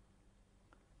വയ്യാത്തപ്പോഴാണ്.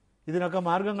 ഇതിനൊക്കെ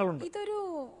മാർഗങ്ങളുണ്ട്. ഇതൊരു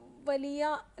വലിയ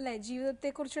അല്ലെ,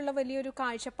 ജീവിതത്തെക്കുറിച്ചുള്ള വലിയൊരു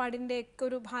കാഴ്ചപ്പാടിന്റെ ഒക്കെ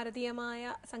ഒരു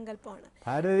ഭാരതീയമായ സങ്കല്പമാണ്.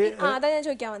 അതാ ഞാൻ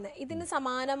ചോദിക്കാൻ വന്നത്. ഇതിന്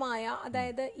സമാനമായ,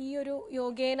 അതായത് ഈ ഒരു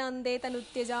യോഗേനാന്തേ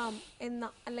തനുത്യജാം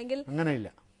എന്ന, അല്ലെങ്കിൽ അങ്ങനെയില്ല,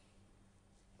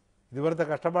 ഇതുപോലത്തെ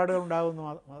കഷ്ടപ്പാടുകൾ ഉണ്ടാകുന്നു.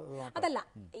 അതല്ല,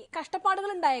 ഈ കഷ്ടപ്പാടുകൾ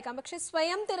ഉണ്ടായേക്കാം, പക്ഷെ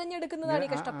സ്വയം തിരഞ്ഞെടുക്കുന്നതാണ് ഈ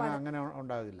കഷ്ടപ്പാട്. അങ്ങനെ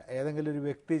ഉണ്ടാകില്ല. ഏതെങ്കിലും ഒരു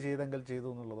വ്യക്തി ചെയ്തെങ്കിൽ ചെയ്തു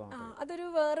എന്നുള്ളതാണ്. അതൊരു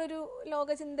വേറൊരു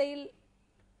ലോകചിന്തയിൽ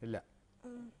ഇല്ല.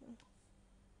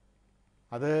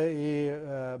 അത് ഈ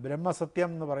ബ്രഹ്മസത്യം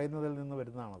എന്ന് പറയുന്നതിൽ നിന്ന്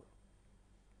വരുന്നതാണത്.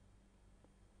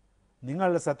 നിങ്ങൾ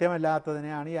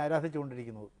സത്യമല്ലാത്തതിനെയാണ് ഈ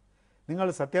ആരാധിച്ചുകൊണ്ടിരിക്കുന്നത്, നിങ്ങൾ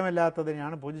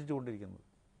സത്യമല്ലാത്തതിനെയാണ് പൂജിച്ചുകൊണ്ടിരിക്കുന്നത്,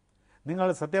 നിങ്ങൾ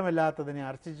സത്യമല്ലാത്തതിനെ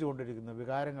അർച്ചിച്ചുകൊണ്ടിരിക്കുന്നു.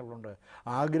 വികാരങ്ങൾ കൊണ്ട്,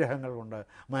 ആഗ്രഹങ്ങൾ കൊണ്ട്,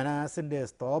 മനസ്സിൻ്റെ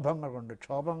സ്തോഭങ്ങൾ കൊണ്ട്,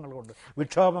 ക്ഷോഭങ്ങൾ കൊണ്ട്,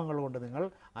 വിക്ഷോഭങ്ങൾ കൊണ്ട് നിങ്ങൾ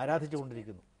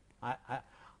ആരാധിച്ചുകൊണ്ടിരിക്കുന്നു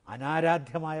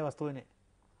അനാരാധ്യമായ വസ്തുവിനെ.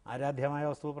 ആരാധ്യമായ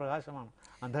വസ്തു പ്രകാശമാണ്,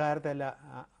 അന്ധകാരത്തെയല്ല.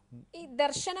 ഈ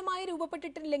ദർശനമായി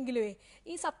രൂപപ്പെട്ടിട്ടില്ലെങ്കിലേ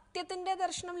ഈ സത്യത്തിന്റെ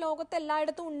ദർശനം ലോകത്ത്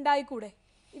എല്ലായിടത്തും ഉണ്ടായിക്കൂടെ?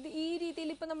 ഇത് ഈ രീതിയിൽ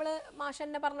ഇപ്പൊ നമ്മള്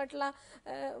മാഷന്നെ പറഞ്ഞിട്ടുള്ള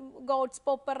ഗോഡ്സ്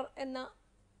പോപ്പർ എന്ന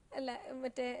അല്ല,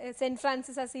 മറ്റേ സെന്റ്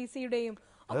ഫ്രാൻസിസ് അസീസിയുടെയും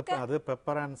അത്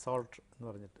പെപ്പർ ആൻഡ് സോൾട്ട് എന്ന്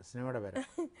പറഞ്ഞിട്ട് സിനിമയുടെ പേര്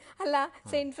അല്ല,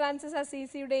 സെന്റ് ഫ്രാൻസിസ്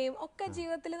അസീസിയുടെയും ഒക്കെ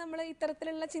ജീവിതത്തിൽ നമ്മൾ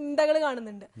ഇത്തരത്തിലുള്ള ചിന്തകൾ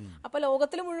കാണുന്നുണ്ട്. അപ്പൊ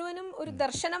ലോകത്തിൽ മുഴുവനും ഒരു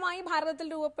ദർശനമായി ഭാരതത്തിൽ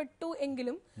രൂപപ്പെട്ടു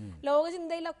എങ്കിലും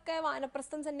ലോകചിന്തയിലൊക്കെ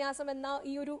വാനപ്രസ്ഥം സന്യാസം എന്ന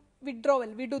ഈ ഒരു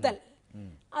വിടുതൽ,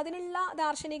 അതിനുള്ള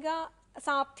ദാർശനിക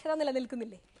സാധ്യത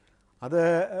നിലനിൽക്കുന്നില്ലേ? അത്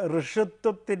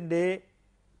ഋഷിത്വത്തിൻ്റെ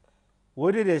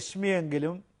ഒരു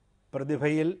രശ്മിയെങ്കിലും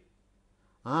പ്രതിഭയിൽ,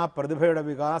 ആ പ്രതിഭയുടെ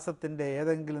വികാസത്തിൻ്റെ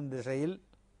ഏതെങ്കിലും ദിശയിൽ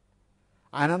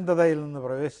അനന്തതയിൽ നിന്ന്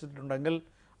പ്രവേശിച്ചിട്ടുണ്ടെങ്കിൽ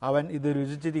അവൻ ഇത്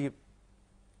രുചിച്ചിരിക്കും,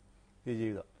 ഈ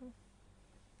ജീവിതം.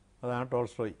 അതാണ്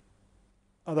ടോൾസ്റ്റോയ്,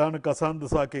 അതാണ് കസാൻ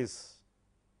ദുസാക്കീസ്,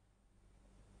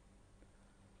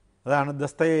 അതാണ്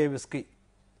ദസ്തയേവ്സ്കി,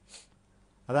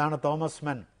 അതാണ് തോമസ്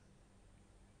മെൻ,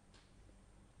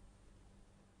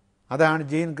 അതാണ്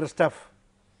gene Christophe,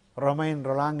 romaine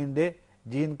റൊളാങ്ങിൻ്റെ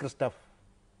gene Christophe.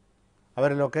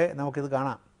 അവരിലൊക്കെ നമുക്കിത്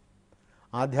കാണാം.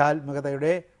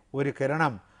 ആധ്യാത്മികതയുടെ ഒരു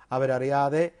കിരണം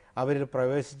അവരറിയാതെ അവരിൽ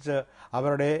പ്രവേശിച്ച്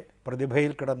അവരുടെ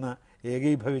പ്രതിഭയിൽ കിടന്ന്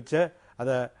ഏകീഭവിച്ച്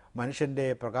അത് മനുഷ്യൻ്റെ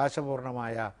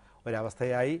പ്രകാശപൂർണമായ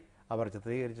ഒരവസ്ഥയായി അവർ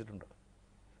ചിത്രീകരിച്ചിട്ടുണ്ട്.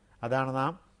 അതാണ്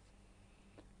നാം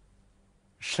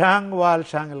ഷാങ് വാൽ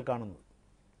ഷാങ്ങിൽ കാണുന്നത്.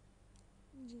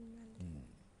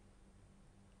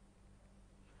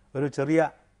 ഒരു ചെറിയ,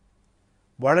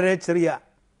 വളരെ ചെറിയ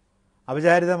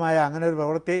അവിചാരിതമായ അങ്ങനെ ഒരു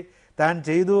പ്രവൃത്തി താൻ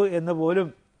ചെയ്തു എന്ന് പോലും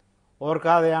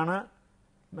ഓർക്കാതെയാണ്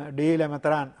ഡിയിലെ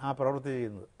മെത്രാൻ ആ പ്രവൃത്തി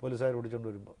ചെയ്യുന്നത്. പോലീസുകാർ ഓടിച്ചുകൊണ്ട്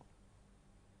വരുമ്പോൾ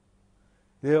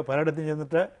ഇത് പലയിടത്തും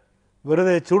ചെന്നിട്ട്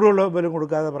വെറുതെ ചൂടുവെള്ളം പോലും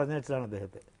കൊടുക്കാതെ പറഞ്ഞു വെച്ചതാണ്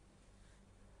അദ്ദേഹത്തെ.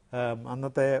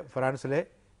 അന്നത്തെ ഫ്രാൻസിലെ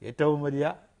ഏറ്റവും വലിയ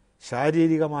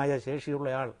ശാരീരികമായ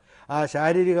ശേഷിയുള്ളയാൾ, ആ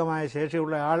ശാരീരികമായ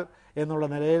ശേഷിയുള്ളയാൾ എന്നുള്ള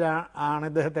നിലയിലാണ്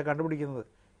ഇദ്ദേഹത്തെ കണ്ടുപിടിക്കുന്നത്.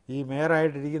 ഈ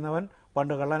മേയറായിട്ടിരിക്കുന്നവൻ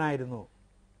പണ്ട് കള്ളനായിരുന്നു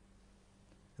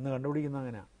എന്ന് കണ്ടുപിടിക്കുന്നത്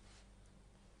അങ്ങനെയാണ്.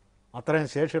 അത്രയും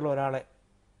ശേഷിയുള്ള ഒരാളെ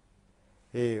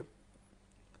ഈ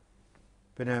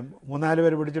പിന്നെ 3-4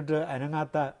 പേര് പിടിച്ചിട്ട്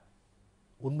അനങ്ങാത്ത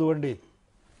ഉന്തുവണ്ടി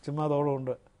ചുമ്മാ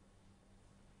തോളുമുണ്ട്.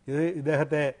 ഇത്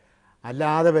ഇദ്ദേഹത്തെ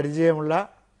അല്ലാതെ പരിചയമുള്ള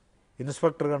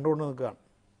ഇൻസ്പെക്ടർ കണ്ടുകൊണ്ട് നിൽക്കുകയാണ്.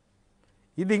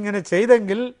 ഇതിങ്ങനെ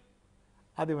ചെയ്തെങ്കിൽ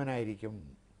അതിവനായിരിക്കും.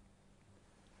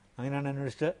 അങ്ങനെയാണ്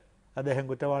അന്വേഷിച്ച് അദ്ദേഹം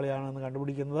കുറ്റവാളിയാണെന്ന്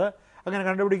കണ്ടുപിടിക്കുന്നത്. അങ്ങനെ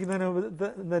കണ്ടുപിടിക്കുന്നതിന്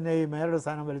തന്നെ ഈ മേയറുടെ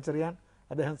സ്ഥാനം വലിച്ചെറിയാൻ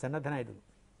അദ്ദേഹം സന്നദ്ധനായിരുന്നു.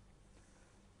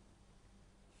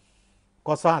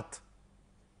 കൊസാത്ത്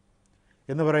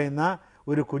എന്ന് പറയുന്ന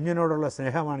ഒരു കുഞ്ഞിനോടുള്ള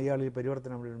സ്നേഹമാണ് ഇയാൾ ഈ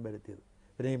പരിവർത്തനം മുഴുവൻ വരുത്തിയത്.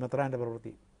 പിന്നെ ഈ മെത്രാൻ്റെ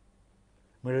പ്രവൃത്തി,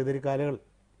 മെഴുകുതിരിക്കാലുകൾ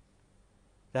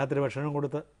രാത്രി ഭക്ഷണം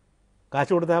കൊടുത്ത്,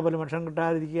 കാശ് കൊടുത്താൽ പോലും ഭക്ഷണം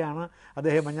കിട്ടാതിരിക്കുകയാണ്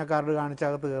അദ്ദേഹം മഞ്ഞക്കാർഡ്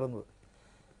കാണിച്ചകത്ത് കയറുന്നത്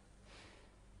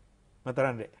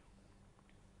മെത്രാൻ്റെ.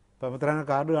 ഇപ്പം മെത്രാനെ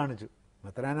കാർഡ് കാണിച്ചു.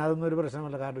 മെത്രാൻ അതൊന്നും ഒരു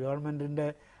പ്രശ്നമല്ല. കാർഡ് ഗവൺമെൻറ്റിൻ്റെ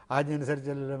ആജ്ഞ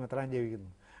അനുസരിച്ചല്ലല്ലോ മെത്രാൻ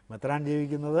ജീവിക്കുന്നത്. മെത്രാൻ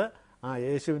ജീവിക്കുന്നത്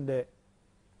യേശുവിൻ്റെ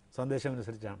സന്ദേശം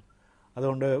അനുസരിച്ചാണ്.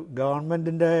 അതുകൊണ്ട്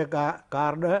ഗവൺമെൻറ്റിൻ്റെ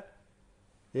കാർഡ്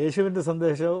യേശുവിൻ്റെ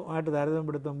സന്ദേശവുമായിട്ട്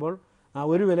താരതമ്യപ്പെടുത്തുമ്പോൾ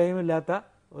ഒരു വിലയുമില്ലാത്ത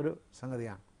ഒരു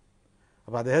സംഗതിയാണ്.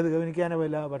 അപ്പോൾ അദ്ദേഹത്തെ ഗവനിക്കാനേ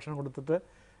വല്ല ഭക്ഷണം കൊടുത്തിട്ട്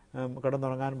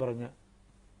കിടന്നുറങ്ങാൻ പറഞ്ഞ്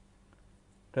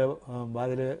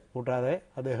വാതിൽ കൂട്ടാതെ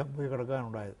അദ്ദേഹം പോയി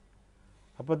കിടക്കാനുണ്ടായത്.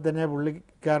 അപ്പം തന്നെ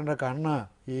പുള്ളിക്കാരൻ്റെ കണ്ണ്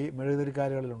ഈ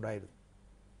മെഴുകുതിരിക്കാലുകളിലുണ്ടായിരുന്നു.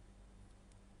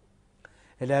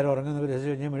 എല്ലാവരും ഉറങ്ങുന്നവർ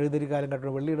രസിച്ച് കഴിഞ്ഞാൽ മെഴുകുതിരിക്കാലം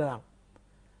കട്ടുകൊണ്ട് വെള്ളിയിടതാണ്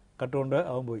കട്ടുകൊണ്ട്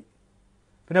അവൻ പോയി.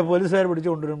 പിന്നെ പോലീസുകാർ പിടിച്ചു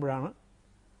കൊണ്ടുവരുമ്പോഴാണ്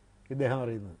ഇദ്ദേഹം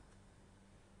അറിയുന്നത്.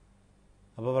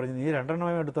 അപ്പോൾ പറഞ്ഞു, നീ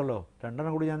 2 എടുത്തുള്ളൂ, 2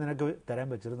 കൂടി ഞാൻ നിനക്ക് തരാൻ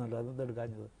വെച്ചിരുന്നല്ലോ, അതെന്താ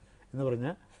എടുക്കാഞ്ഞത് എന്ന്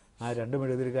പറഞ്ഞ് ആ 2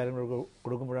 മെഴുകുതിരിക്കാലും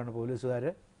കൊടുക്കുമ്പോഴാണ് പോലീസുകാർ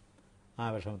ആ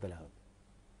വിഷമത്തിലാകുന്നത്.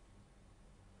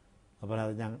 അപ്പോൾ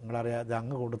അത് ഞങ്ങളറിയാം, ഇത്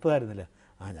അങ്ങ് കൊടുത്തതായിരുന്നില്ല.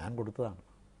 ഞാൻ കൊടുത്തതാണ്.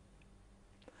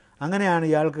 അങ്ങനെയാണ്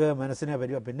ഇയാൾക്ക് മനസ്സിനെ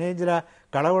പിന്നെയും ചില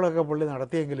കളവുകളൊക്കെ പുള്ളി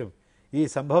നടത്തിയെങ്കിലും ഈ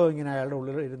സംഭവം ഇങ്ങനെ അയാളുടെ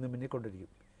ഉള്ളിൽ ഇരുന്ന് മിന്നിക്കൊണ്ടിരിക്കും.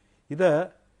 ഇത്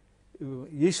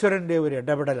ഈശ്വരൻ്റെ ഒരു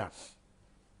ഇടപെടലാണ്.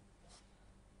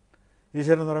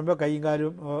 ഈശ്വരൻ എന്ന് പറയുമ്പോൾ കൈയും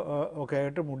കാലും ഒക്കെ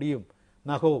ആയിട്ട് മുടിയും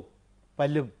നഖവും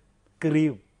പല്ലും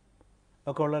കിറിയും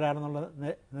ഒക്കെ ഉള്ളവരാണെന്നുള്ള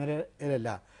നിലയിലല്ല,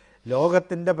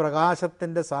 ലോകത്തിൻ്റെ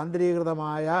പ്രകാശത്തിൻ്റെ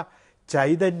സാന്ദ്രീകൃതമായ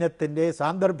ചൈതന്യത്തിൻ്റെ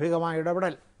സാന്ദർഭികമായ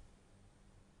ഇടപെടൽ.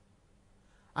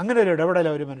 അങ്ങനെ ഒരു ഇടപെടൽ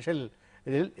ഒരു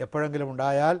മനുഷ്യരിൽ എപ്പോഴെങ്കിലും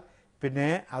ഉണ്ടായാൽ പിന്നെ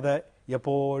അത്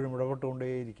എപ്പോഴും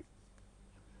ഇടപെട്ടുകൊണ്ടേയിരിക്കും.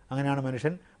 അങ്ങനെയാണ്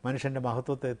മനുഷ്യൻ്റെ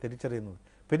മഹത്വത്തെ തിരിച്ചറിയുന്നത്.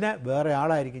 പിന്നെ വേറെ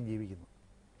ആളായിരിക്കും ജീവിക്കുന്നത്.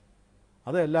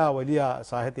 അത് എല്ലാ വലിയ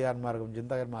സാഹിത്യകാരന്മാർക്കും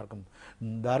ചിന്തകന്മാർക്കും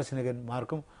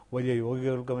ദാർശനികന്മാർക്കും വലിയ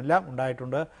യോഗികൾക്കുമെല്ലാം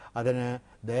ഉണ്ടായിട്ടുണ്ട്. അതിന്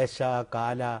ദേശ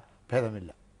കാല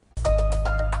ഭേദമില്ല.